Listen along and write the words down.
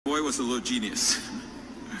was a little genius.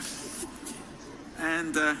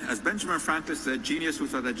 And as Benjamin Franklin said, genius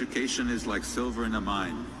without education is like silver in a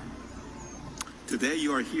mine. Today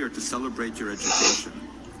you are here to celebrate your education.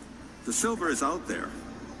 The silver is out there.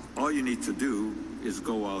 All you need to do is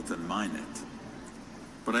go out and mine it.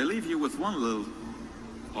 But I leave you with one little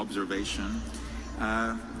observation.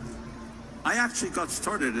 I actually got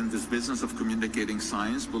started in this business of communicating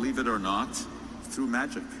science, believe it or not, through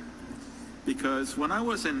magic. Because when I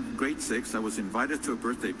was in grade 6, I was invited to a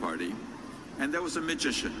birthday party, and there was a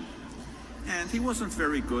magician. And he wasn't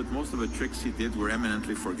very good. Most of the tricks he did were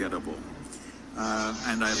eminently forgettable.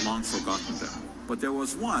 And I had long forgotten them. But there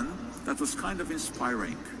was one that was kind of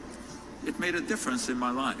inspiring. It made a difference in my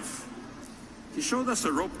life. He showed us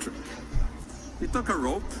a rope trick. He took a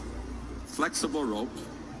rope, flexible rope,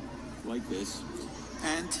 like this,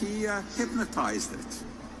 and he hypnotized it,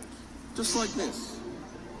 just like this.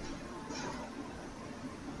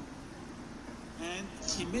 And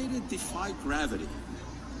he made it defy gravity.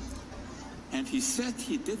 And he said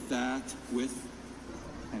he did that with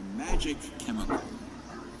a magic chemical.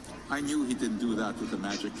 I knew he didn't do that with a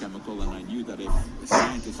magic chemical, and I knew that if a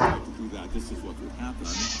scientist tried to do that, this is what would happen.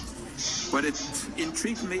 But it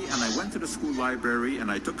intrigued me, and I went to the school library, and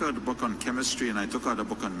I took out a book on chemistry, and I took out a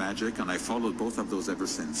book on magic, and I followed both of those ever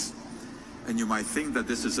since. And you might think that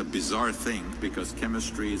this is a bizarre thing, because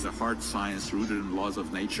chemistry is a hard science rooted in laws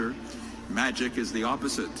of nature. Magic is the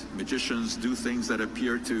opposite. Magicians do things that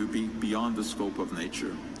appear to be beyond the scope of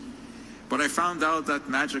nature. But I found out that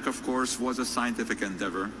magic, of course, was a scientific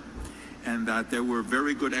endeavor, and that there were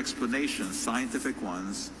very good explanations, scientific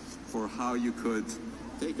ones, for how you could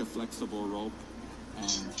take a flexible rope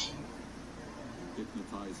and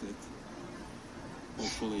hypnotize it.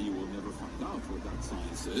 Hopefully you will never find out what that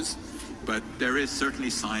science is, but there is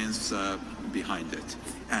certainly science behind it,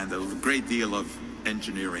 and a great deal of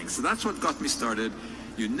engineering. So that's what got me started.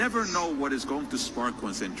 You never know what is going to spark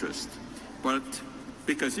one's interest, but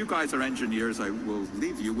because you guys are engineers, I will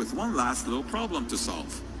leave you with one last little problem to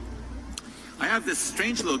solve. I have this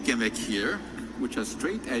strange little gimmick here, which has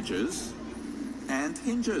straight edges and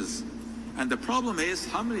hinges. And the problem is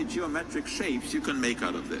how many geometric shapes you can make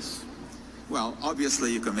out of this. Well,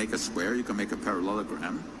 obviously you can make a square, you can make a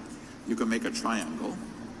parallelogram, you can make a triangle.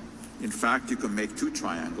 In fact, you can make 2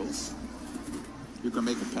 triangles. You can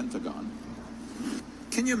make a pentagon.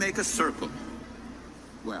 Can you make a circle?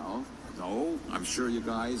 Well, no, I'm sure you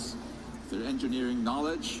guys, their engineering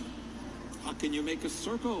knowledge. How can you make a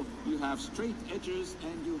circle? You have straight edges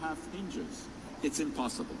and you have hinges. It's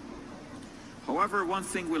impossible. However, one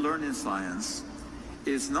thing we learn in science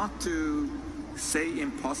is not to say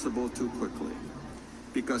impossible too quickly,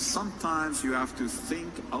 because sometimes you have to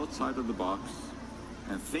think outside of the box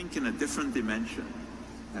and think in a different dimension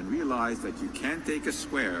and realize that you can take a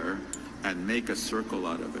square and make a circle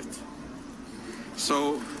out of it.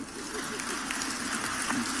 So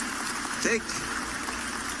take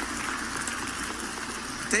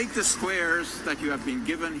the squares that you have been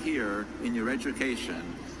given here in your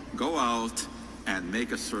education, go out and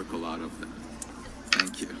make a circle out of them.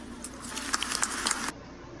 Thank you.